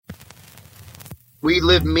we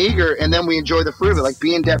live meager and then we enjoy the fruit of it. Like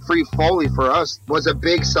being debt-free fully for us was a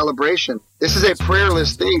big celebration. This is a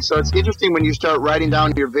prayerless thing. So it's interesting when you start writing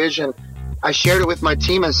down your vision. I shared it with my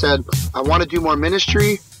team. I said, I want to do more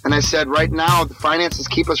ministry. And I said, right now, the finances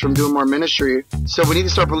keep us from doing more ministry. So we need to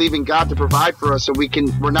start believing God to provide for us so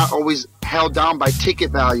we're not always held down by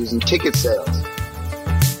ticket values and ticket sales.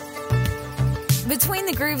 Between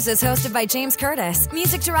the Grooves is hosted by James Curtis,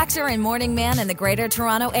 music director and morning man in the Greater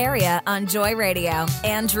Toronto Area on Joy Radio,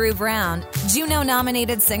 and Drew Brown,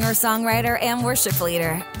 Juno-nominated singer-songwriter and worship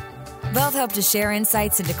leader. Both hope to share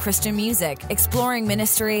insights into Christian music, exploring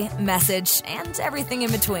ministry, message, and everything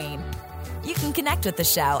in between. You can connect with the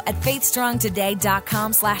show at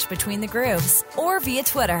faithstrongtoday.com/betweenthegrooves or via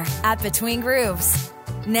Twitter @betweengrooves.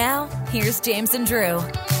 Now, here's James and Drew.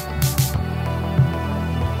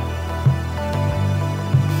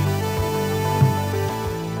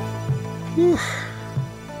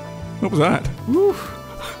 What was that?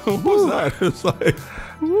 What was that? It's like,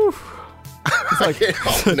 it's like,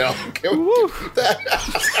 oh no! Can we repeat that?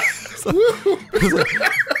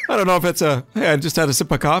 I don't know if it's hey, I just had a sip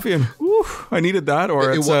of coffee and I needed that,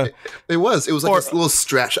 or it was like a little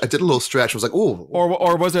stretch. I did a little stretch. I was like, ooh.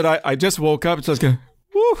 Or was it I just woke up, so I was going,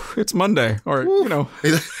 it's Monday, or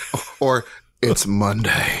or it's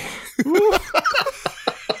Monday.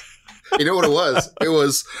 You know what it was? It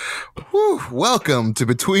was, welcome to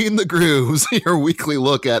Between the Grooves, your weekly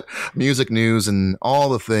look at music news and all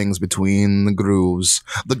the things between the grooves.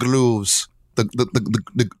 The glues. The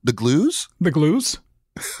glues? The glues?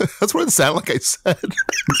 That's what it sounded like I said.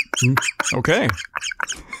 Okay.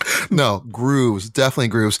 No, grooves. Definitely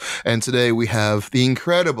grooves. And today we have the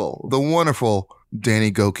incredible, the wonderful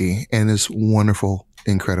Danny Gokey and his wonderful,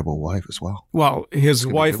 incredible wife as well. Well, his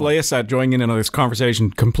wife Leia sat joining in on this conversation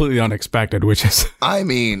completely unexpected, which is I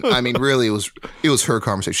mean really it was her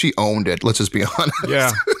conversation. She owned it, let's just be honest.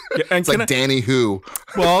 Yeah. And it's like Danny who.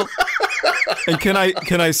 Well, and can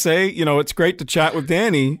I say, it's great to chat with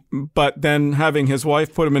Danny, but then having his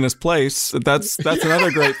wife put him in his place, that's another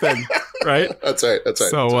great thing. Right? That's right.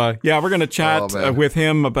 So, we're going to chat with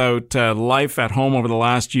him about life at home over the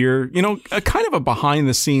last year. A kind of a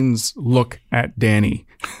behind-the-scenes look at Danny.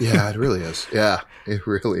 Yeah, it really is. Yeah, it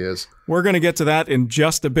really is. We're going to get to that in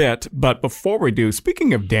just a bit. But before we do,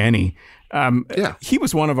 speaking of Danny, he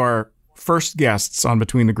was one of our first guests on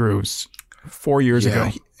Between the Grooves 4 years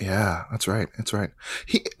ago. Yeah, that's right.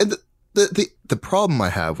 The problem I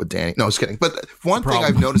have with Danny, no, I was kidding. But one thing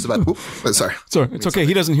I've noticed about, sorry. So it's okay.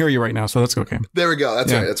 He doesn't hear you right now, so that's okay. There we go.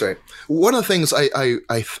 That's right. That's right. One of the things I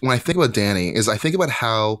when I think about Danny is I think about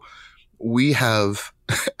how we have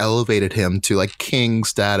elevated him to like king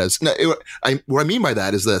status. Now, what I mean by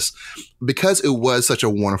that is this: because it was such a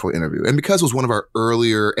wonderful interview, and because it was one of our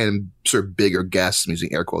earlier and sort of bigger guests, I'm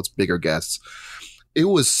using air quotes, bigger guests. It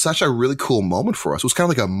was such a really cool moment for us. It was kind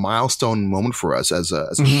of like a milestone moment for us as a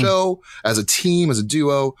show, as a team, as a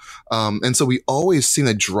duo. And so we always seem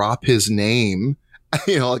to drop his name,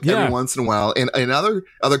 every once in a while in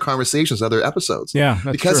other conversations, other episodes. Yeah,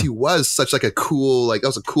 that's because true. He was such like that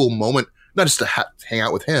was a cool moment, not just to hang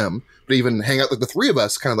out with him, but even hang out like the three of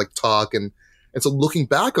us kind of like talk. And so looking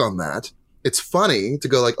back on that, it's funny to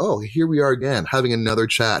go like, oh, here we are again, having another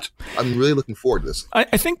chat. I'm really looking forward to this.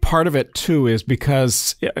 I think part of it, too, is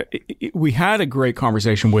because we had a great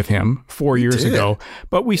conversation with him 4 years ago,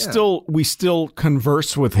 but we still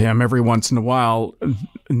converse with him every once in a while,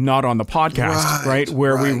 not on the podcast, right?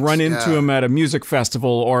 Where we run into him at a music festival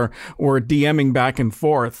or DMing back and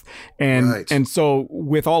forth. And so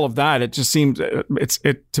with all of that, it just seems, to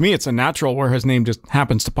me, it's a natural where his name just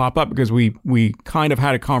happens to pop up because we kind of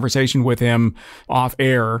had a conversation with him off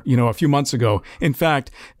air, a few months ago. In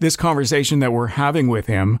fact, this conversation that we're having with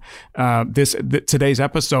him, today's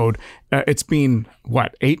episode, it's been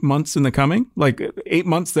 8 months in the coming? Like 8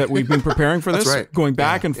 months that we've been preparing for this, right. Going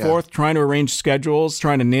back and forth, trying to arrange schedules,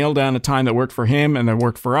 trying to nail down a time that worked for him and that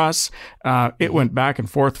worked for us. It went back and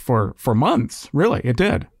forth for months. Really, it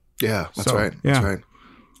did. Yeah, that's right. Yeah. That's right.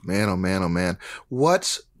 Man, oh man, oh man.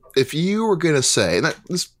 What if you were going to say,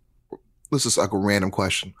 this is like a random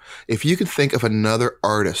question. If you could think of another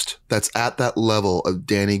artist that's at that level of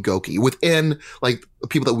Danny Gokey within like the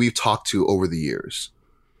people that we've talked to over the years,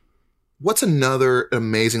 what's another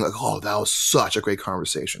amazing, like, oh, that was such a great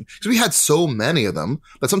conversation? Because we had so many of them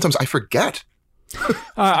that sometimes I forget.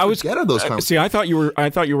 I was forget of those conversations. See, I thought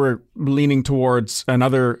you were leaning towards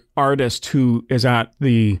another artist who is at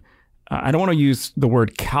the I don't want to use the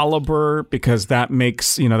word caliber because that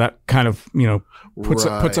makes, that kind of,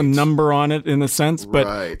 puts a number on it in a sense.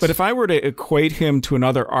 But if I were to equate him to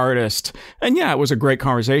another artist, and it was a great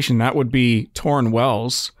conversation, that would be Torrin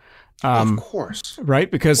Wells. Of course. Right?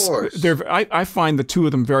 Because I find the two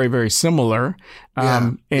of them very, very similar.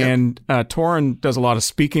 And Torin does a lot of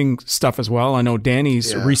speaking stuff as well. I know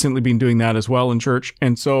Danny's recently been doing that as well in church.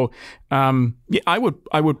 And so I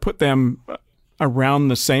would put them around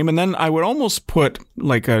the same. And then I would almost put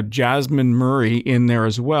like a Jasmine Murray in there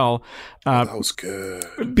as well. That was good.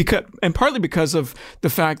 Partly because of the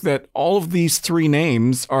fact that all of these three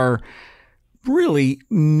names are really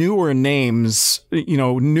newer names,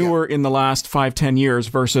 newer in the last 5-10 years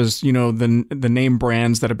versus, the name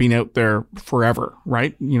brands that have been out there forever,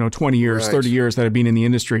 right? 20 years, 30 years that have been in the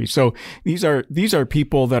industry. So these are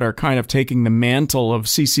people that are kind of taking the mantle of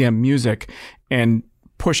CCM music and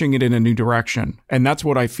pushing it in a new direction. And that's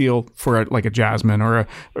what I feel for a Jasmine or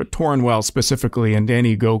a Torin Wells specifically, and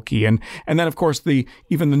Danny Gokey. And then of course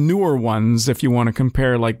even the newer ones, if you want to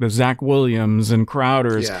compare like the Zach Williams and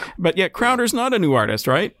Crowders. Yeah. But yet Crowder's not a new artist,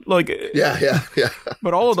 right? Like Yeah.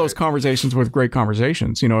 But all of those conversations were great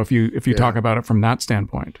conversations, if you talk about it from that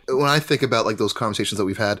standpoint. When I think about like those conversations that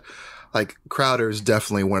we've had, like Crowder is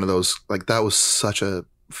definitely one of those, like that was such a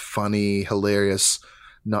funny, hilarious,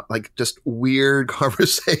 not like just weird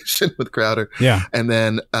conversation with Crowder. Yeah. And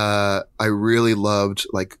then I really loved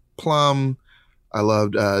like Plum. I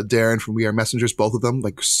loved Darren from We Are Messengers, both of them,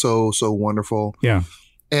 like so wonderful. Yeah.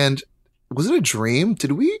 And was it a dream?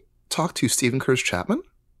 Did we talk to Stephen Curtis Chapman?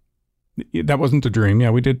 That wasn't a dream.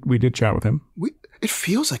 Yeah, we did chat with him. It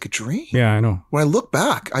feels like a dream. Yeah, I know. When I look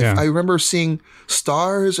back, I remember seeing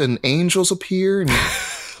stars and angels appear and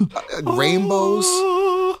rainbows.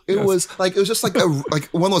 It was just like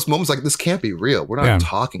one of those moments like, this can't be real. We're not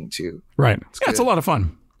talking to you. Right. It's a lot of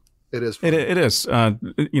fun. It is fun. It is.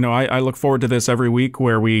 I look forward to this every week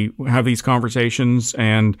where we have these conversations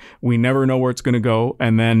and we never know where it's going to go.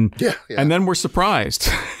 And then, and then we're surprised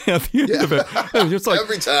at the end of it. It's like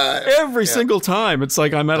every time. Every single time. It's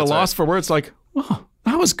like I'm at a loss for words. Like, oh,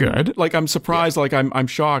 that was good. Like I'm surprised. Like I'm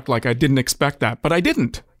shocked. Like I didn't expect that, but I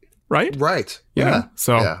didn't. Right? Right. Yeah.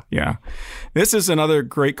 So, this is another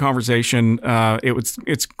great conversation.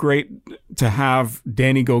 It's great to have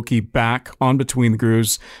Danny Gokey back on Between the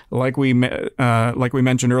Grooves. Like we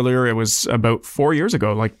mentioned earlier, it was about 4 years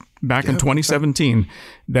ago, like back in 2017,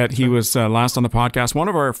 that he was last on the podcast. One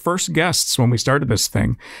of our first guests when we started this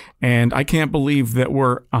thing. And I can't believe that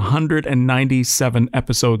we're 197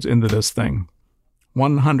 episodes into this thing.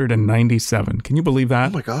 197. Can you believe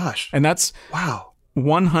that? Oh my gosh. And that's... Wow.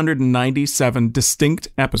 197 distinct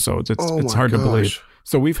episodes. It's hard to believe.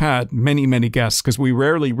 So we've had many, many guests because we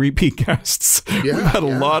rarely repeat guests. We've had a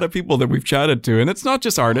lot of people that we've chatted to, and it's not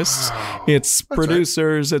just artists. Wow. It's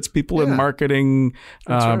producers, it's people in marketing,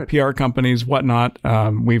 PR companies, whatnot.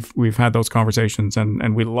 We've had those conversations,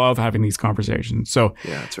 and we love having these conversations. So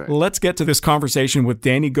let's get to this conversation with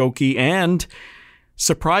Danny Gokey and,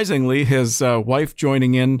 surprisingly, his wife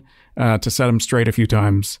joining in to set him straight a few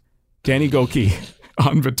times. Danny Gokey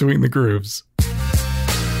on Between the Grooves. For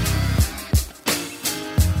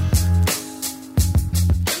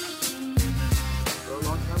a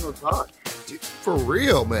long time no talk. For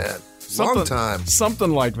real, man. Long time.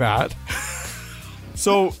 Something like that.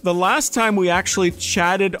 So the last time we actually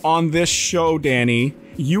chatted on this show, Danny,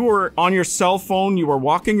 you were on your cell phone, you were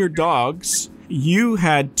walking your dogs, you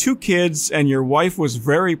had 2 kids, and your wife was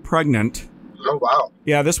very pregnant. Oh, wow.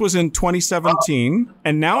 Yeah, this was in 2017,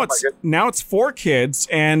 and now it's 4 kids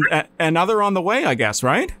and another on the way, I guess,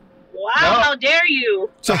 right? Wow, how dare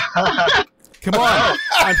you? So, come on.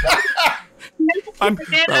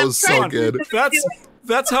 That was so good.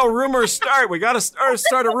 That's how rumors start. We got to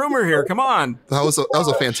start a rumor here. Come on. That was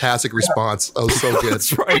a fantastic response. That was so good.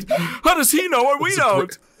 That's right. How does he know what we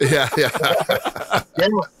don't? Yeah.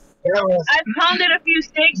 I've pounded a few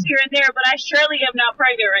steaks here and there, but I surely am not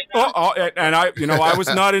pregnant right now. And I was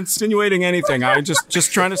not insinuating anything. I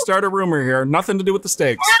just trying to start a rumor here. Nothing to do with the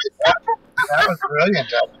steaks. That was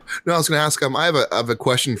brilliant. No, I was going to ask. I have a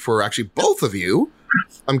question for actually both of you.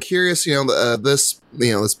 I'm curious. This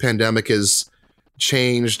pandemic has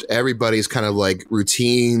changed everybody's kind of like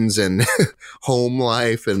routines and home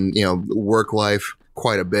life and work life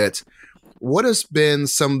quite a bit. What has been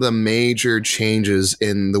some of the major changes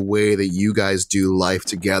in the way that you guys do life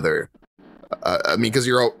together? I mean, because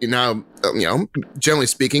you're now, generally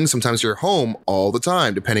speaking, sometimes you're home all the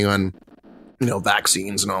time, depending on,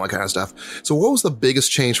 vaccines and all that kind of stuff. So what was the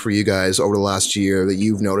biggest change for you guys over the last year that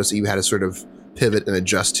you've noticed that you had to sort of pivot and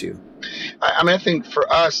adjust to? I think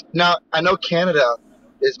for us, now I know Canada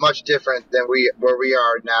is much different than where we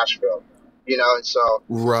are in Nashville. And so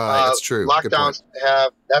that's true. Lockdowns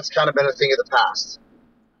that's kind of been a thing of the past.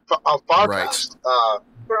 Past.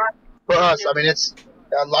 For us, I mean, it's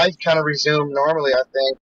life kind of resumed normally, I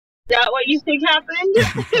think. that what you think happened?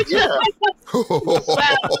 Yeah.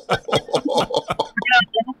 No,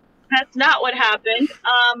 that's not what happened.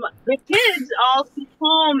 The kids all came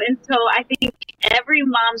home, and so I think every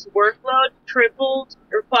mom's workload tripled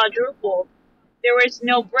or quadrupled. There was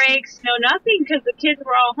no breaks, no nothing, because the kids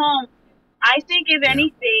were all home. I think, if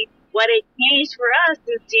anything, what it changed for us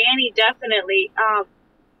is Danny definitely.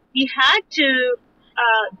 He had to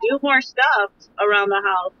do more stuff around the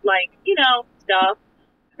house, like, stuff.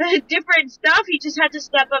 Different stuff. He just had to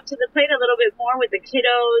step up to the plate a little bit more with the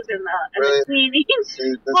kiddos and the cleaning.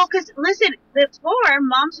 Well, because listen, before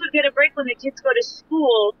moms would get a break when the kids go to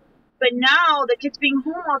school, but now the kids being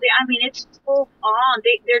home all day, I mean, it's full on.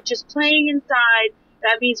 They're just playing inside.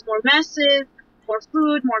 That means more messes, more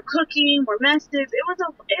food, more cooking, more messes. I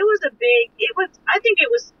think it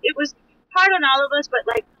was hard on all of us, but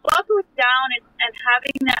like buckling down and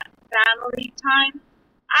having that family time.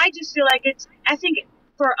 I just feel like I think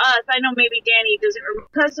for us, I know maybe Danny doesn't,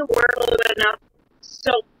 because the workload went up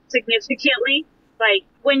so significantly. Like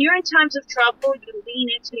when you're in times of trouble, you lean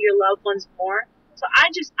into your loved ones more. So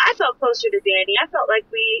I felt closer to Danny. I felt like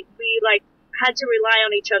we like had to rely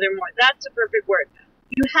on each other more. That's the perfect word.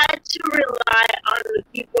 You had to rely on the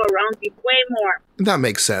people around you way more. That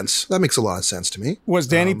makes sense. That makes a lot of sense to me. Was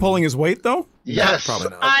Danny pulling his weight, though? Yes. Probably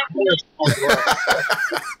not.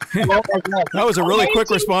 That was a really quick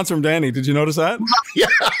response from Danny. Did you notice that? Yeah.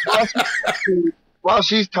 While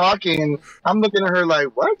she's talking, I'm looking at her like,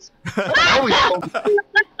 what?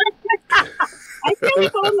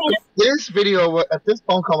 This video, if this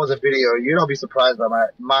phone call was a video, you don't be surprised by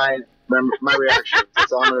my reaction.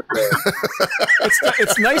 That's all I'm going to say.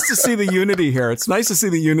 It's nice to see the unity here. It's nice to see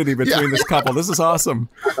the unity between this couple. This is awesome.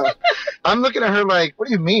 I'm looking at her like, what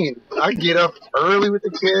do you mean? I get up early with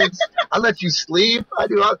the kids. I let you sleep. I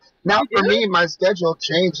do all. Now, for me, my schedule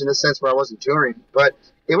changed in the sense where I wasn't touring, but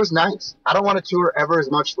it was nice. I don't want to tour ever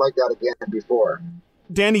as much like that again before.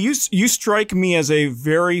 Danny, you strike me as a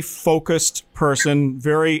very focused person,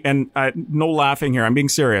 no laughing here. I'm being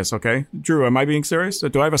serious, okay? Drew, am I being serious?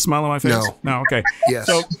 Do I have a smile on my face? No, okay. Yes.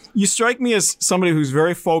 So you strike me as somebody who's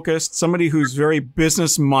very focused, somebody who's very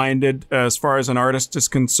business-minded as far as an artist is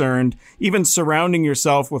concerned, even surrounding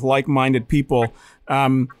yourself with like-minded people.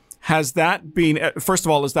 Has that been, first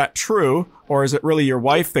of all, is that true? Or is it really your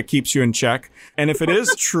wife that keeps you in check? And if it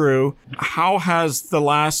is true, how has the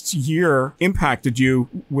last year impacted you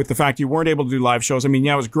with the fact you weren't able to do live shows? I mean,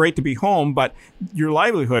 yeah, it was great to be home, but your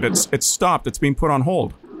livelihood, it's stopped. It's been put on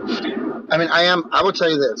hold. I mean, I will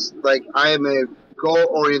tell you this, like, I am a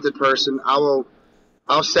goal-oriented person. I'll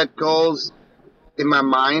set goals in my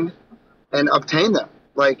mind and obtain them.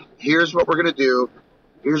 Like, here's what we're going to do.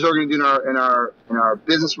 Here's what we're going to do in our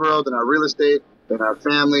business world, in our real estate, in our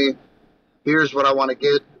family. Here's what I want to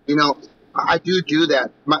get. I do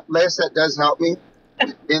that. That does help me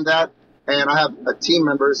in that. And I have team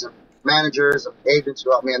members, and managers, and agents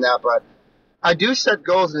who help me in that. But I do set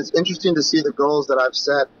goals, and it's interesting to see the goals that I've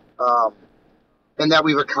set and that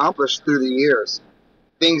we've accomplished through the years.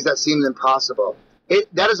 Things that seemed impossible.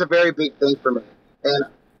 That is a very big thing for me. And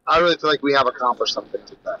I really feel like we have accomplished something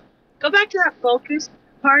with that. Go back to that focus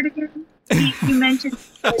part again. You mentioned.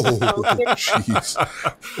 Oh, jeez.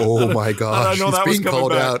 Oh, my gosh. No, He's being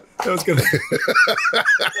called out. That was good.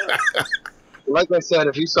 Like I said,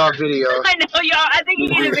 if you saw video. I know, y'all. I think you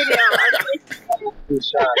need a video.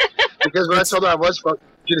 Because when I told her I was focused,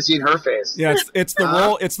 you should have seen her face. Yeah, it's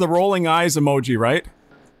the rolling eyes emoji, right?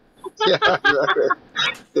 Yeah, exactly.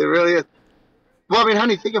 It really is. Well, I mean,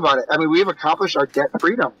 honey, think about it. I mean, we've accomplished our debt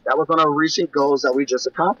freedom. That was one of our recent goals that we just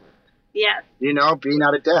accomplished. Yes. Being out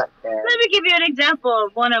of debt. And let me give you an example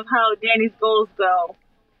of one of how Danny's goals go.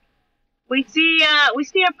 We see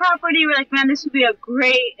a property, we're like, man, this would be a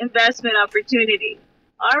great investment opportunity.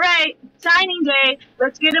 All right, signing day,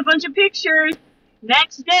 let's get a bunch of pictures.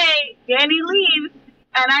 Next day, Danny leaves,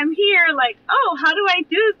 and I'm here like, oh, how do I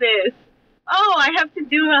do this? Oh, I have to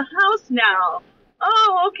do a house now.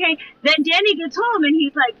 Oh, okay. Then Danny gets home, and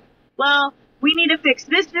he's like, well, we need to fix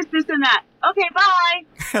this, and that. Okay, bye.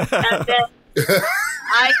 And then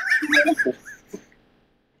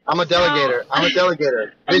I'm a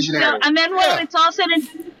delegator. Visionary. And then when it's all said and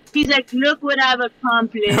done, he's like, look what I've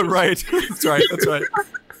accomplished. Right. That's right.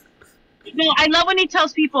 I love when he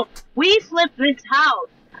tells people, we flipped this house.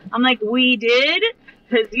 I'm like, we did?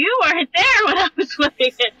 Because you weren't there when I was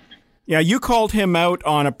flipping it. Yeah, you called him out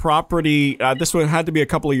on a property. This had to be a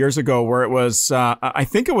couple of years ago, where it was, I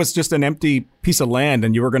think it was just an empty piece of land,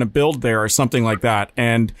 and you were going to build there or something like that.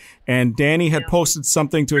 And Danny had posted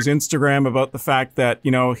something to his Instagram about the fact that,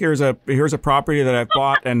 you know, here's a property that I've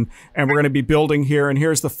bought, and we're going to be building here, and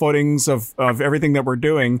here's the footings of everything that we're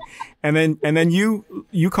doing. And then you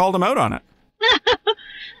called him out on it.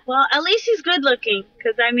 Well, at least he's good looking,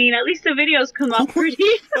 because I mean, at least the videos come out pretty.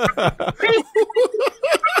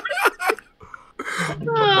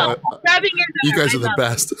 Grabbing you guys are the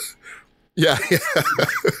best. Yeah.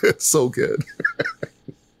 It's so good.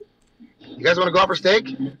 You guys want to go out for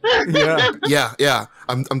steak? Yeah.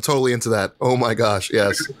 I'm totally into that. Oh my gosh,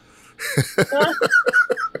 yes.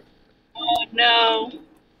 Oh no.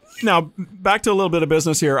 Now, back to a little bit of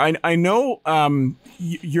business here. I know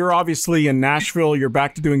you're obviously in Nashville. You're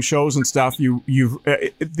back to doing shows and stuff. You've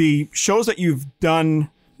the shows that you've done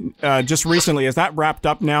just recently, is that wrapped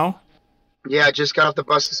up now? Yeah, I just got off the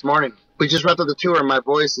bus this morning. We just wrapped up the tour, and my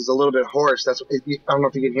voice is a little bit hoarse. I don't know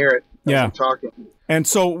if you can hear it. Yeah, I'm talking. And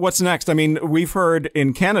so, what's next? I mean, we've heard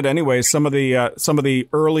in Canada, anyway, some of the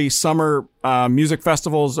early summer music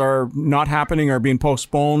festivals are not happening or being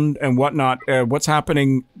postponed and whatnot. What's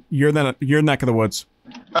happening? Your neck of the woods.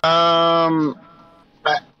 At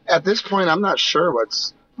this point, I'm not sure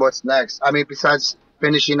what's next. I mean, besides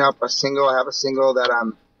finishing up a single, I have a single that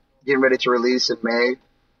I'm getting ready to release in May.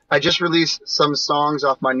 I just released some songs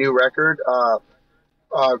off my new record. The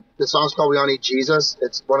song's called We All Need Jesus.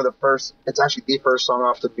 It's actually the first song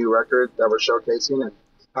off the new record that we're showcasing. And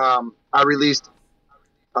I released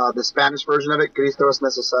the Spanish version of it, Cristo es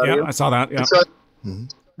Necesario. Yeah, I saw that. Yeah. So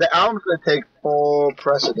the album's going to take full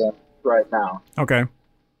precedent right now. Okay.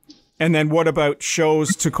 And then what about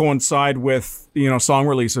shows to coincide with, song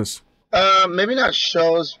releases? Maybe not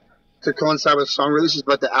shows to coincide with song releases,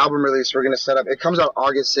 but the album release we're going to set up. It comes out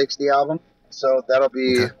August 6th, the album. So that'll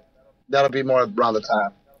be more around the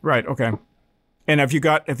time. Right. Okay. And have you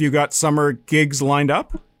got summer gigs lined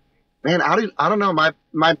up? Man, I don't know. My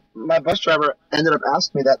bus driver ended up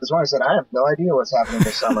asking me that this morning. I said, I have no idea what's happening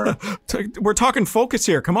this summer. We're talking focus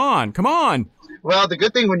here. Come on. Well, the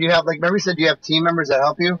good thing when you have, remember you said you have team members that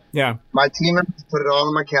help you? Yeah. My team members put it all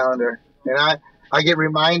on my calendar. And I get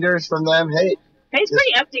reminders from them. Hey, it's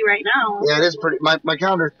pretty empty right now. Yeah, it is pretty. My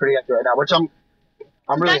calendar is pretty empty right now, which I'm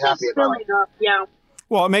really happy about. Yeah.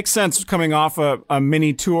 Well, it makes sense coming off a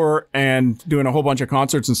mini tour and doing a whole bunch of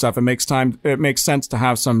concerts and stuff. It makes sense to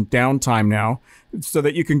have some downtime now so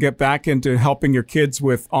that you can get back into helping your kids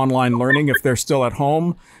with online learning if they're still at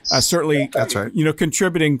home. Certainly, that's right.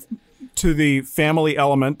 Contributing to the family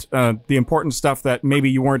element, the important stuff that maybe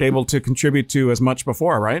you weren't able to contribute to as much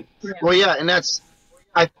before, right? Yeah. Well, yeah, and I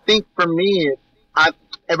think for me,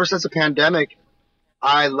 ever since the pandemic,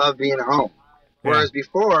 I love being home. Whereas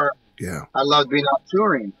before, I loved being out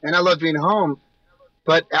touring, and I love being home.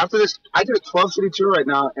 But after this, I did a 12-city tour right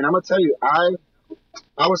now, and I'm gonna tell you, I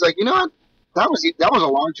was like, you know what? That was a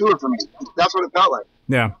long tour for me. That's what it felt like.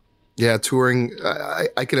 Yeah, touring.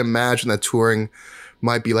 I can imagine that touring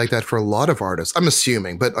might be like that for a lot of artists. I'm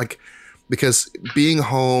assuming, but because being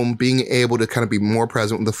home, being able to kind of be more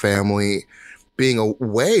present with the family, being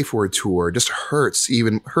away for a tour just hurts.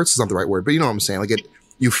 Even hurts is not the right word, but you know what I'm saying.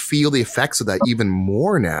 You feel the effects of that even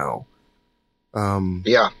more now.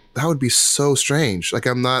 That would be so strange.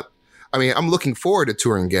 I'm looking forward to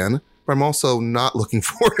touring again, but I'm also not looking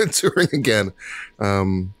forward to touring again.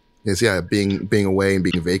 Being away and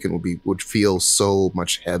being vacant would feel so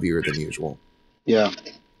much heavier than usual. Yeah.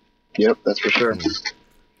 Yep, that's for sure.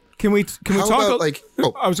 Can we talk about,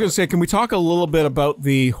 I was going to say, can we talk a little bit about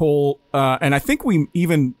the whole and I think we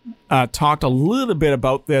even talked a little bit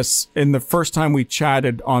about this in the first time we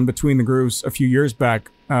chatted on Between the Grooves a few years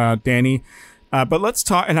back, Danny. But let's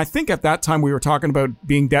talk, and I think at that time we were talking about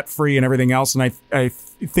being debt free and everything else, and I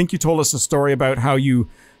think you told us a story about how you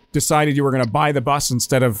decided you were going to buy the bus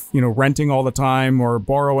instead of renting all the time or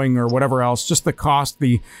borrowing or whatever else, just the cost,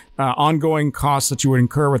 the ongoing costs that you would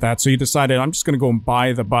incur with that. So you decided, I'm just going to go and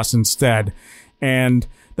buy the bus instead. And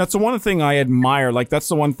that's the one thing I admire. That's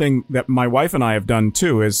the one thing that my wife and I have done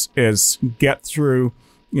too, is get through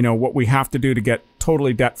what we have to do to get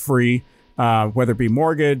totally debt free, whether it be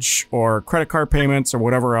mortgage or credit card payments or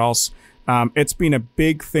whatever else. It's been a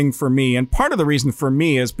big thing for me. And part of the reason for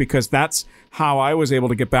me is because that's how I was able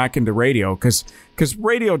to get back into radio, because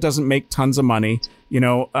radio doesn't make tons of money,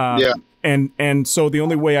 and so the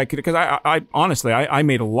only way I could, because I honestly, I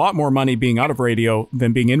made a lot more money being out of radio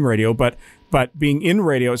than being in radio, but being in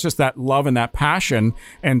radio, it's just that love and that passion.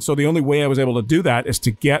 And so the only way I was able to do that is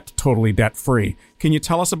to get totally debt free. Can you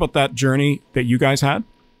tell us about that journey that you guys had?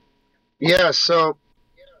 Yeah. So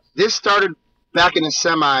this started back in a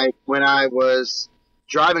semi when I was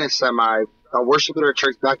driving a semi, a worship leader at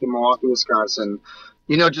church back in Milwaukee, Wisconsin.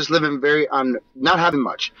 Just living very not having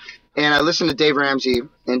much. And I listened to Dave Ramsey,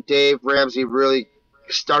 and Dave Ramsey really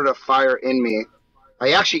started a fire in me.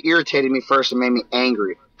 He actually irritated me first and made me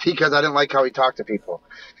angry because I didn't like how he talked to people.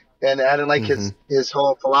 And I didn't like his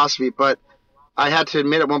whole philosophy. But I had to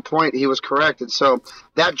admit at one point he was correct. And so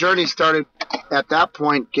that journey started at that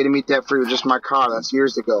point, getting me debt free with just my car. That's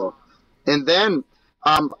years ago. And then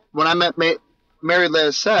when I met Mary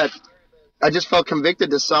Lisette, I just felt convicted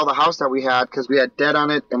to sell the house that we had because we had debt on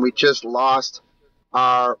it, and we just lost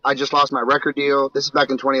I just lost my record deal. This is back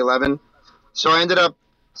in 2011. So I ended up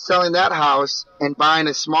selling that house and buying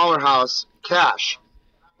a smaller house cash.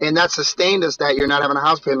 And that sustained us that year, not having a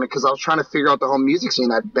house payment, because I was trying to figure out the whole music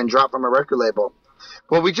scene. I'd been dropped from a record label.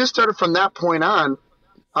 Well, we just started from that point on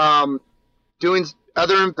doing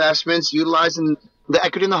other investments, utilizing the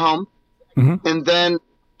equity in the home, and then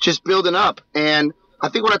just building up. And I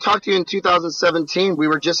think when I talked to you in 2017, we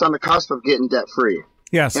were just on the cusp of getting debt free.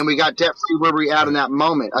 Yes. And we got debt free where we at in that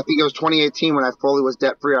moment. I think it was 2018 when I fully was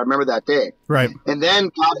debt free. I remember that day. Right. And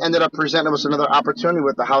then God ended up presenting us another opportunity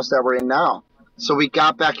with the house that we're in now. So we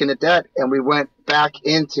got back into debt, and we went back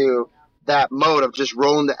into that mode of just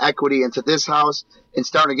rolling the equity into this house and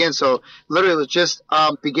starting again. So literally it was just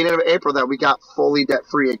beginning of April that we got fully debt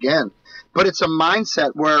free again. But it's a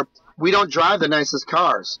mindset where we don't drive the nicest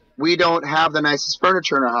cars. We don't have the nicest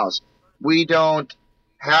furniture in our house. We don't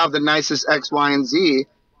have the nicest X, Y, and Z.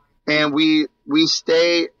 And we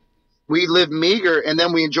live meager, and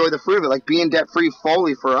then we enjoy the fruit of it. Like being debt free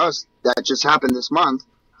fully for us, that just happened this month,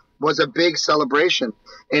 was a big celebration.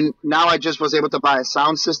 And now I just was able to buy a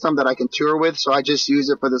sound system that I can tour with. So I just use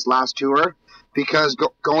it for this last tour because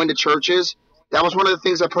going to churches, that was one of the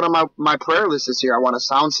things I put on my prayer list this year. I want a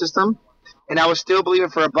sound system, and I was still believing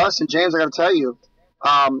for a bus. And James, I got to tell you,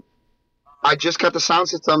 I just got the sound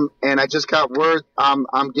system, and I just got word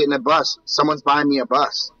I'm getting a bus. Someone's buying me a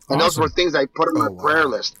bus. And those were things I put on my prayer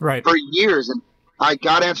list for years. And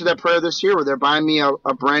God answered that prayer this year where they're buying me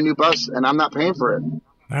a brand new bus, and I'm not paying for it.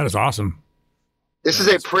 That is awesome. This is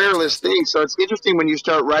a prayer list thing. So it's interesting when you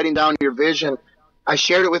start writing down your vision. I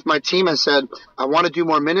shared it with my team. I said, I want to do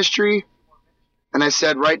more ministry. And I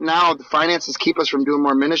said, right now, the finances keep us from doing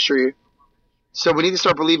more ministry. So we need to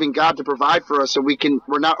start believing God to provide for us so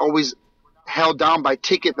we're not always held down by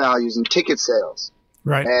ticket values and ticket sales.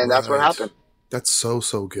 Right. And that's what happened. That's so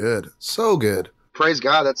good. So good. Praise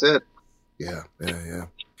God. That's it. Yeah.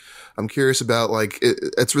 I'm curious about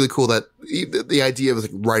it's really cool that the idea of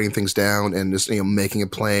writing things down and just, making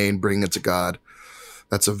it plain, bringing it to God.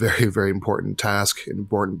 That's a very, very important task, an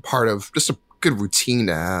important part of just a good routine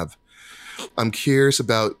to have. I'm curious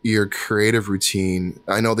about your creative routine.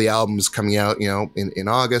 I know the album is coming out, in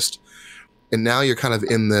August, and now you're kind of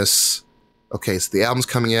in this. Okay, so the album's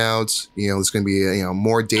coming out. There's going to be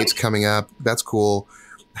more dates coming up. That's cool.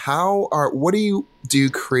 What do you do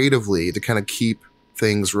creatively to kind of keep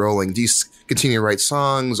things rolling? Do you continue to write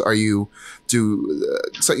songs? So you're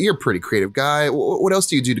a pretty creative guy. What else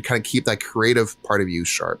do you do to kind of keep that creative part of you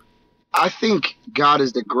sharp? I think God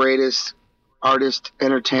is the greatest artist,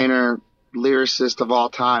 entertainer, lyricist of all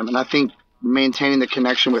time. And I think maintaining the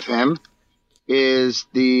connection with him is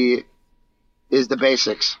the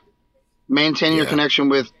basics. Maintaining your connection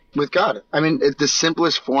with God. I mean, the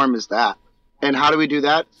simplest form is that. And how do we do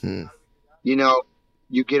that?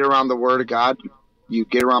 You get around the Word of God. You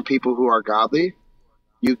get around people who are godly.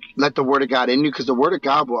 You let the Word of God in you, because the Word of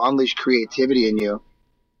God will unleash creativity in you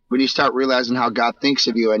when you start realizing how God thinks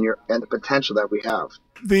of you and the potential that we have.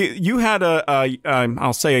 You had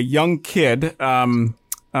I'll say a young kid.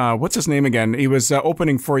 What's his name again? He was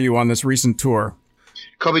opening for you on this recent tour.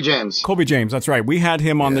 Kobe James. Kobe James, that's right. We had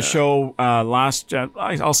him on the show last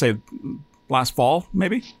fall,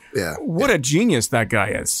 maybe? Yeah. What a genius that guy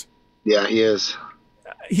is. Yeah, he is.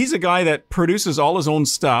 He's a guy that produces all his own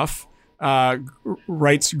stuff,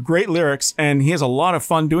 writes great lyrics, and he has a lot of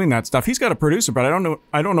fun doing that stuff. He's got a producer, but I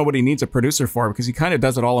don't know what he needs a producer for, because he kind of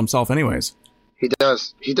does it all himself anyways. He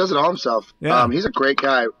does. He does it all himself. Yeah. He's a great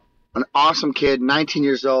guy, an awesome kid, 19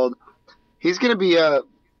 years old. He's going to be a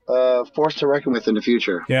force to reckon with in the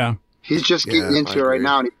future. Yeah. He's just getting into it right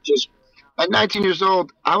now. And at 19 years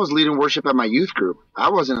old, I was leading worship at my youth group. I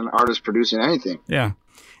wasn't an artist producing anything. Yeah.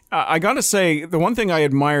 I got to say, the one thing I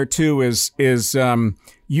admire too is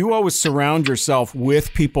you always surround yourself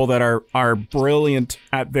with people that are brilliant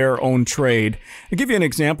at their own trade. I'll give you an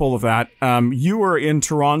example of that. You were in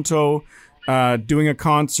Toronto doing a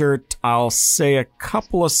concert, I'll say a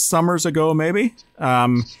couple of summers ago, maybe.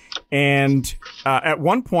 And at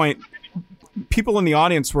one point, people in the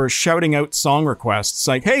audience were shouting out song requests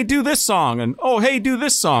like, hey, do this song. And, oh, hey, do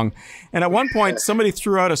this song. And at one point, somebody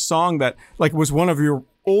threw out a song that like was one of your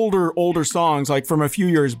older songs, like from a few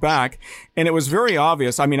years back. And it was very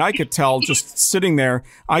obvious. I mean, I could tell just sitting there,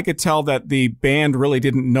 I could tell that the band really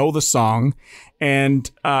didn't know the song. And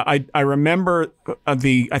I remember I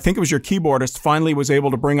think it was your keyboardist finally was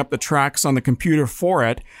able to bring up the tracks on the computer for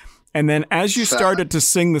it. And then as you started to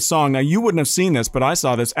sing the song, now you wouldn't have seen this, but I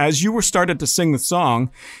saw this. As you were started to sing the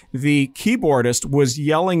song, the keyboardist was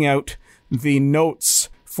yelling out the notes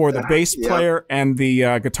for the bass player and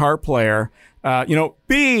the guitar player,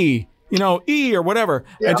 B, E or whatever,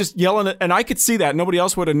 and just yelling it. And I could see that. Nobody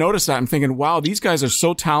else would have noticed that. I'm thinking, wow, these guys are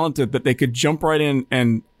so talented that they could jump right in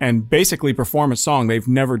and basically perform a song they've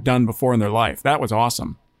never done before in their life. That was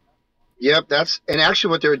awesome. Yep, and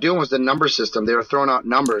actually what they were doing was the number system. They were throwing out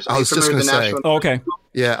numbers. I was just going to say. Oh, okay.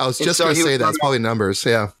 Yeah, I was just going to say that. It's probably numbers,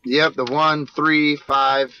 yeah. Yep, the 1, 3,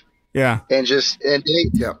 5. Yeah.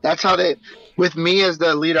 That's how they, with me as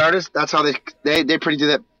the lead artist, that's how they pretty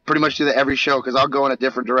much do that every show, because I'll go in a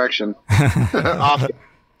different direction. Often.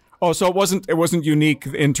 Oh, so it wasn't unique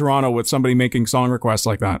in Toronto with somebody making song requests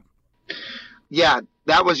like that? Yeah,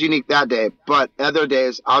 that was unique that day. But other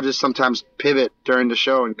days, I'll just sometimes pivot during the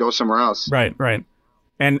show and go somewhere else. Right.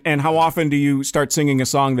 And how often do you start singing a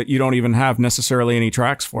song that you don't even have necessarily any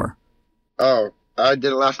tracks for? Oh, I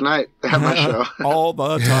did it last night at my show. All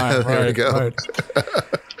the time. There we go.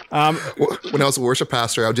 Right. When I was a worship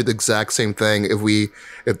pastor, I would do the exact same thing.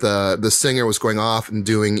 If the singer was going off and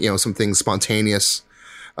doing, something spontaneous,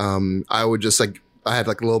 I would just I had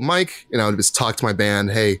a little mic and I would just talk to my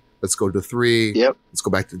band. Hey, let's go to 3. Yep. Let's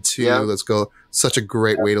go back to 2. Yep. Let's go. Such a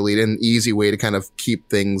great way to lead, an easy way to kind of keep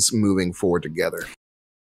things moving forward together.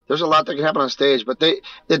 There's a lot that can happen on stage, but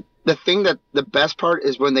the thing that the best part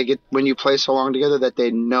is when you play so long together that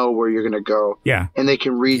they know where you're going to go. Yeah. And they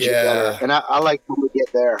can read you better. And I like when we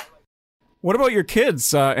get there. What about your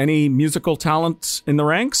kids? Any musical talent in the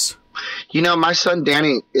ranks? My son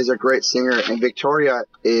Danny is a great singer, and Victoria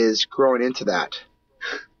is growing into that.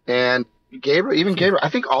 And Gabriel, I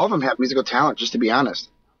think all of them have musical talent, just to be honest.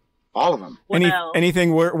 All of them.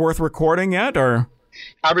 Anything worth recording yet, or?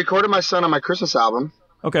 I recorded my son on my Christmas album.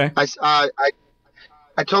 Okay.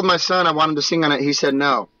 I told my son I wanted to sing on it. He said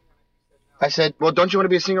no. I said, well, don't you want to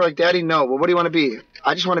be a singer like Daddy? No. Well, what do you want to be?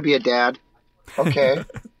 I just want to be a dad. Okay.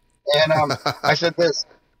 And I said this.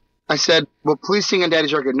 I said, well, please sing on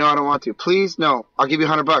Daddy's record. No, I don't want to. Please? No. I'll give you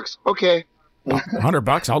 $100. Okay.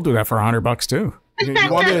 $100? I'll do that for $100 too.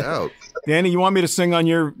 Danny, you want me to sing on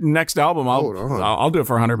your next album? I'll do it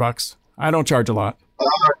for $100. I don't charge a lot.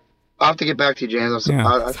 I'll have to get back to you, James.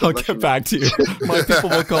 I'll get back to you. My people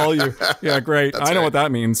will call you. Yeah, great. I know what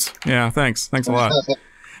that means. Yeah, thanks. Thanks a lot.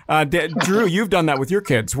 Drew, you've done that with your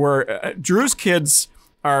kids, where Drew's kids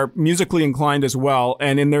are musically inclined as well,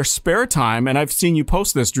 and in their spare time, and I've seen you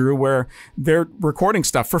post this, Drew, where they're recording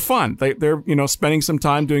stuff for fun. They're spending some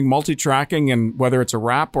time doing multi-tracking, and whether it's a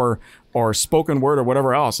rap or spoken word or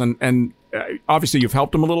whatever else, and obviously you've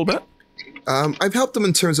helped them a little bit. I've helped them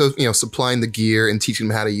in terms of, supplying the gear and teaching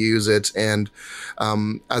them how to use it. And,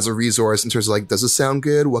 as a resource in terms of does it sound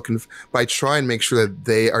good? But I try and make sure that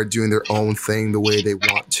they are doing their own thing the way they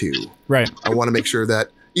want to. Right. I want to make sure that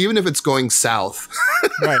even if it's going south,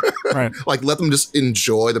 right. Let them just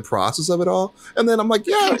enjoy the process of it all. And then I'm like,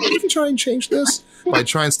 yeah, we can try and change this. But I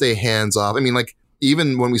try and stay hands off. I mean,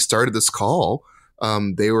 even when we started this call,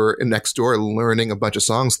 they were next door learning a bunch of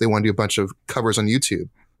songs. They want to do a bunch of covers on YouTube.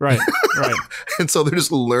 Right. And so they're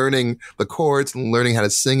just learning the chords and learning how to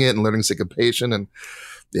sing it and learning syncopation. And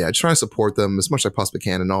trying to support them as much as I possibly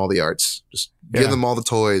can in all the arts. Just give them all the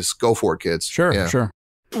toys. Go for it, kids. Sure.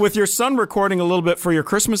 With your son recording a little bit for your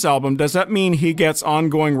Christmas album, does that mean he gets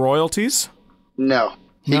ongoing royalties? No.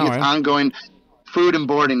 He gets ongoing food and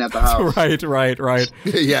boarding at the house. Right.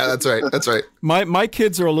 Yeah, that's right. My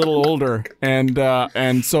kids are a little older,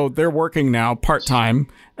 and so they're working now part-time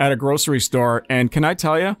at a grocery store. And can I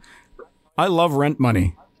tell you, I love rent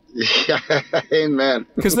money. Amen.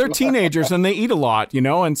 Because they're teenagers and they eat a lot,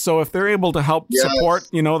 and so if they're able to help support,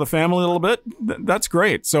 the family a little bit, that's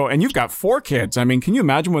great. So, and you've got 4 kids. I mean, can you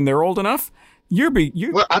imagine when they're old enough?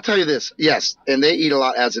 Well, I'll tell you this. Yes, and they eat a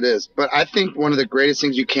lot as it is. But I think one of the greatest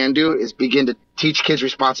things you can do is begin to teach kids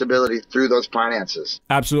responsibility through those finances.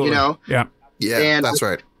 Absolutely. Yeah, and that's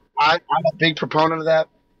right. I'm a big proponent of that.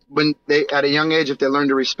 When they, at a young age, if they learn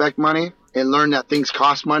to respect money and learn that things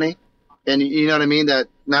cost money, and you know what I mean, that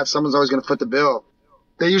not someone's always going to foot the bill,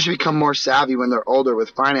 they usually become more savvy when they're older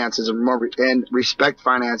with finances and respect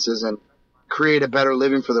finances and create a better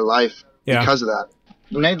living for their life because of that.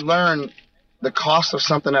 When they learn the cost of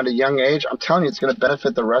something at a young age, I'm telling you, it's going to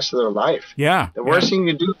benefit the rest of their life. Yeah. The worst thing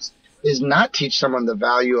you can do is not teach someone the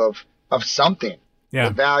value of something. Yeah.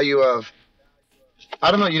 The value of,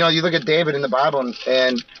 I don't know, you look at David in the Bible,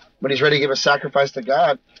 and when he's ready to give a sacrifice to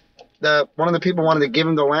God, one of the people wanted to give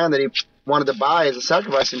him the land that he wanted to buy as a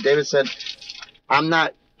sacrifice, and David said, I'm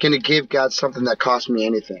not going to give God something that costs me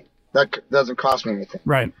anything. That doesn't cost me anything.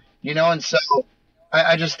 Right. And so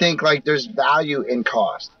I just think like there's value in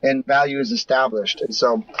cost, and value is established. And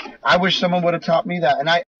so I wish someone would have taught me that. And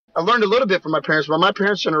I learned a little bit from my parents, but my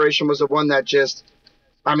parents' generation was the one that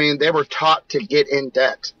they were taught to get in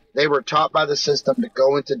debt. They were taught by the system to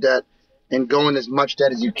go into debt and go in as much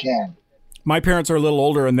debt as you can. My parents are a little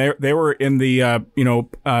older, and they were in the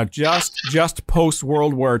just post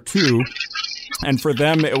World War II, and for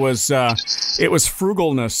them it was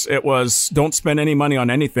frugalness. It was don't spend any money on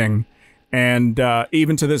anything, and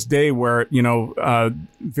even to this day, where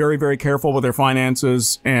very, very careful with their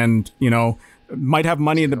finances, and might have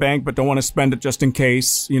money in the bank but don't want to spend it just in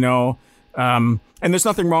case. And there's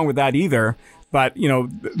nothing wrong with that either. But,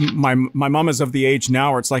 my mom is of the age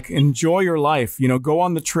now where it's like, enjoy your life, go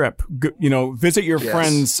on the trip, visit your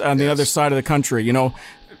friends on the other side of the country.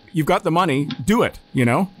 You've got the money, do it,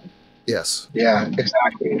 Yes. Yeah,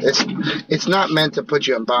 exactly. It's not meant to put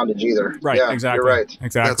you in bondage either. Right. Yeah, exactly. You're right.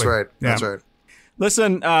 Exactly. That's right. Yeah. That's right.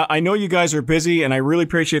 Listen, I know you guys are busy, and I really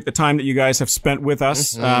appreciate the time that you guys have spent with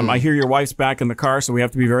us. Mm-hmm. I hear your wife's back in the car, so we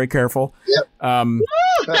have to be very careful. Yep. I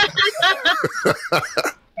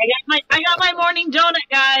got my morning donut,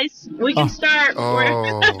 guys. We can start. Oh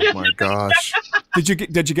my gosh! Did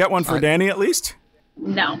you get one for Danny at least?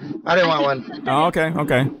 No, I didn't want one. Oh, okay.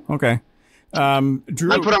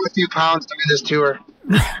 Drew, I put on a few pounds doing this tour.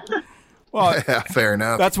 well, Yeah, fair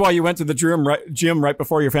enough. that's why you went to the gym right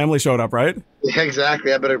before your family showed up, right? Yeah,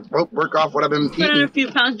 exactly. I better work off what I've been put on a eating.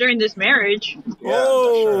 few pounds during this marriage.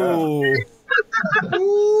 Oh.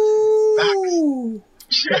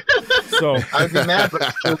 So, I'd be mad,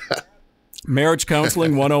 but marriage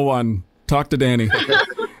counseling 101. Talk to Danny.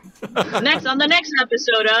 Next on the next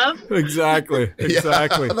episode of Exactly. Yeah,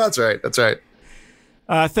 that's right. That's right.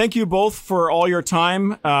 Thank you both for all your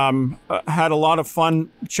time. Had a lot of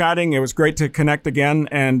fun chatting. It was great to connect again,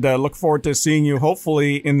 and look forward to seeing you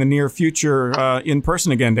hopefully in the near future in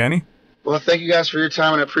person again, Danny. well, thank you guys for your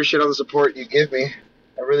time, and I appreciate all the support you give me.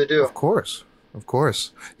 I really do. Of course.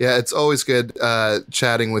 Yeah, it's always good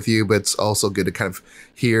chatting with you, but it's also good to kind of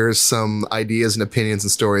hear some ideas and opinions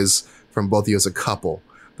and stories from both of you as a couple.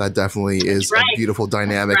 That definitely is right. a beautiful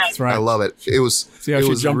dynamic. That's right. I love it. It was See how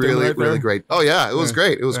she jumped in really, right there? really great. Oh yeah, it was Yeah.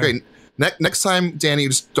 great. It was Yeah. great. Next time, Danny, you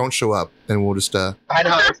just don't show up, and we'll just I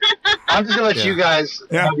know. I'm just gonna let you guys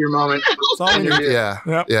Yeah. have your moment. It's all in your- yeah,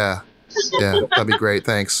 Yep. yeah, that'd be great.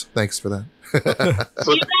 Thanks for that. see you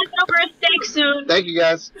guys over a steak soon. Thank you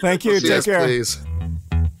guys. Thank you. See Take Yes, care. please.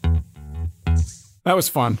 That was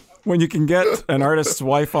fun. When you can get an artist's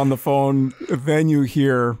wife on the phone, then you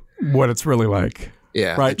hear what it's really like.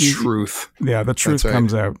 Yeah, Right, the you- truth. Yeah, the truth That's right.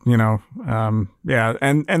 comes out, yeah,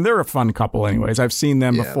 and they're a fun couple anyways. I've seen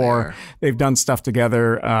them Yeah, they before. are. They've done stuff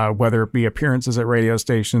together, whether it be appearances at radio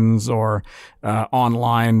stations or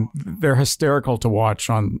online. They're hysterical to watch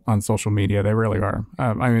on social media. They really are.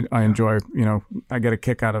 I enjoy, I get a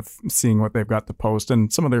kick out of seeing what they've got to post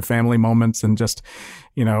and some of their family moments and just,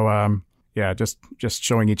 just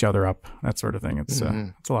showing each other up, that sort of thing. It's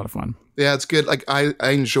it's a lot of fun. Yeah, it's good. Like I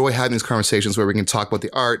enjoy having these conversations where we can talk about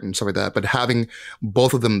the art and stuff like that. But having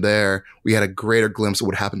both of them there, we had a greater glimpse of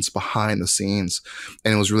what happens behind the scenes,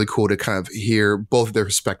 and it was really cool to kind of hear both of their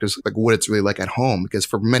perspectives, like what it's really like at home. Because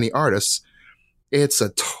for many artists, it's a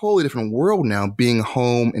totally different world now, being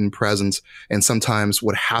home and present, and sometimes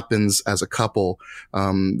what happens as a couple,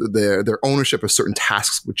 their ownership of certain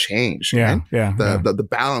tasks would change. Yeah, right? yeah. The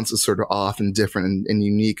balance is sort of off and different and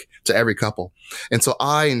unique to every couple. And so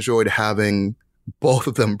I enjoyed having both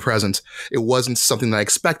of them present. It wasn't something that I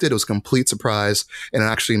expected. It was a complete surprise, and it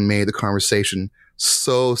actually made the conversation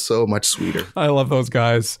so much sweeter. I love those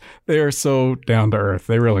guys. They are so down to earth.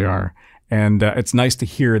 They really are. And it's nice to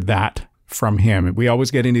hear that from him. We always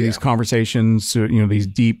get into these conversations, these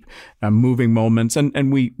deep, moving moments. And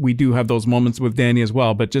we do have those moments with Danny as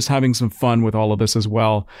well, but just having some fun with all of this as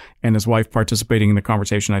well. And his wife participating in the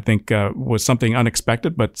conversation, I think was something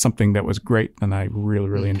unexpected, but something that was great. And I really,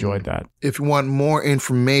 really enjoyed that. If you want more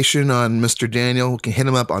information on Mr. Daniel, you can hit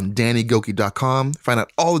him up on DannyGoki.com. Find out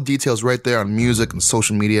all the details right there on music and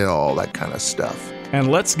social media, all that kind of stuff. And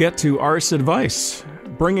let's get to Artist Advice,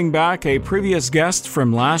 bringing back a previous guest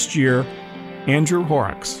from last year, Andrew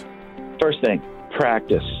Horrocks. First thing,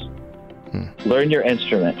 practice. Learn your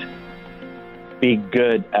instrument. be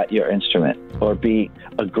good at your instrument or be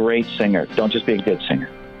a great singer. Don't just be a good singer.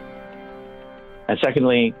 And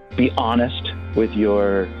secondly, be honest with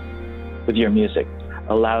your music.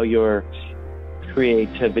 Allow your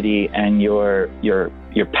creativity and your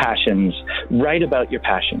passions. Write about your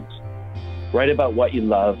passions. Write about what you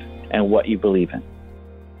love and what you believe in.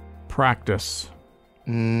 Practice.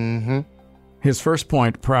 Mm-hmm. His first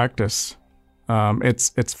point, practice.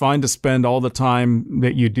 It's fine to spend all the time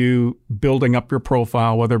that you do building up your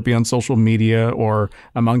profile, whether it be on social media or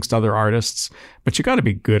amongst other artists, but you got to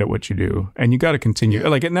be good at what you do, and you got to continue.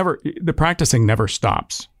 Like the practicing never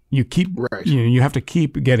stops. You keep, right. You have to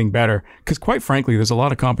keep getting better, because quite frankly, there's a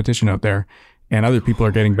lot of competition out there, and other people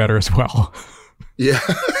are getting better as well. Yeah.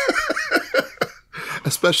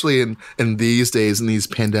 Especially in these days, in these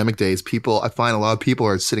pandemic days, I find a lot of people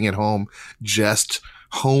are sitting at home just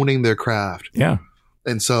honing their craft. Yeah.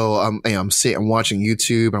 And so I'm watching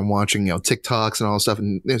YouTube, I'm watching TikToks and all this stuff,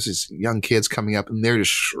 and there's these young kids coming up, and they're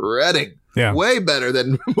just shredding, way better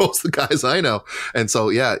than most of the guys I know. And so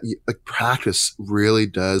like practice really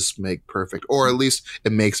does make perfect, or at least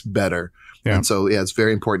it makes better. Yeah. And so it's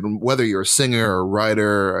very important. Whether you're a singer or a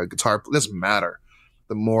writer or a guitar, it doesn't matter.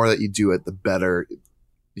 The more that you do it, the better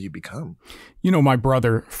you become. My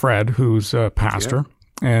brother Fred, who's a pastor.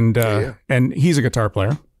 Yeah. And he's a guitar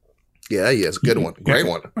player. Yeah, he is. Good one. Great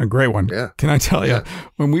one. A great one. Yeah. Can I tell you,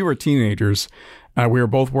 when we were teenagers, we were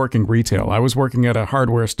both working retail. I was working at a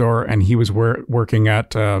hardware store, and he was working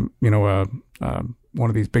at, one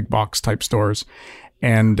of these big box type stores.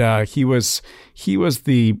 And he was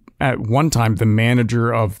at one time the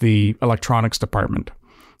manager of the electronics department.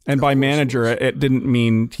 And by manager, it didn't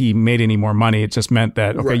mean he made any more money. It just meant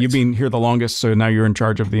that, okay, you've been here the longest, so now you're in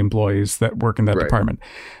charge of the employees that work in that department.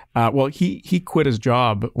 Well, he quit his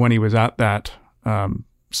job when he was at that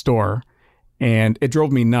store, and it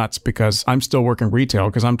drove me nuts, because I'm still working retail,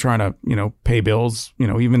 because I'm trying to, pay bills.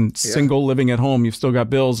 Even single, living at home, you've still got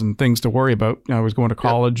bills and things to worry about. I was going to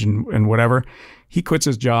college and whatever. He quits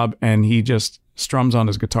his job, and he just strums on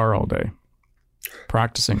his guitar all day,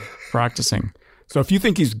 practicing. So if you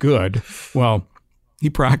think he's good, well, he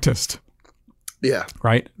practiced. Yeah.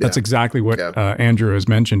 Right? Yeah. That's exactly what Andrew has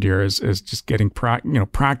mentioned here is just getting,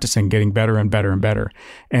 practicing, getting better and better and better.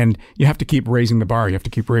 And you have to keep raising the bar. You have to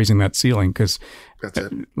keep raising that ceiling, because,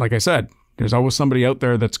 like I said, there's always somebody out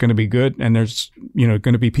there that's going to be good. And there's, going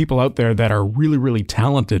to be people out there that are really, really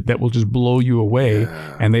talented that will just blow you away.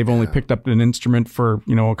 And they've only picked up an instrument for,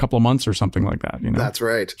 a couple of months or something like that. That's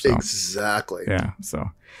right. So, exactly. Yeah. So.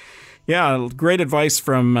 Yeah, great advice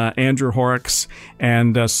from Andrew Horrocks,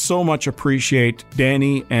 and so much appreciate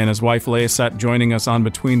Danny and his wife Leisette joining us on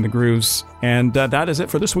Between the Grooves. And that is it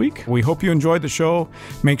for this week. We hope you enjoyed the show.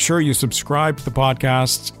 Make sure you subscribe to the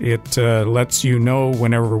podcast. It lets you know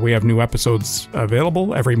whenever we have new episodes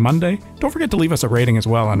available every Monday. Don't forget to leave us a rating as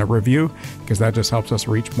well and a review, because that just helps us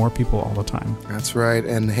reach more people all the time. That's right.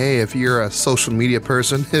 And hey, if you're a social media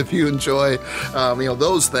person, if you enjoy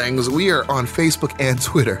those things, we are on Facebook and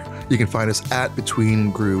Twitter. You can find us at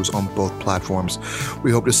Between Grooves on both platforms.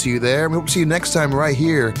 We hope to see you there. We hope to see you next time right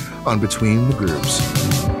here on Between the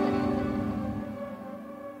Grooves.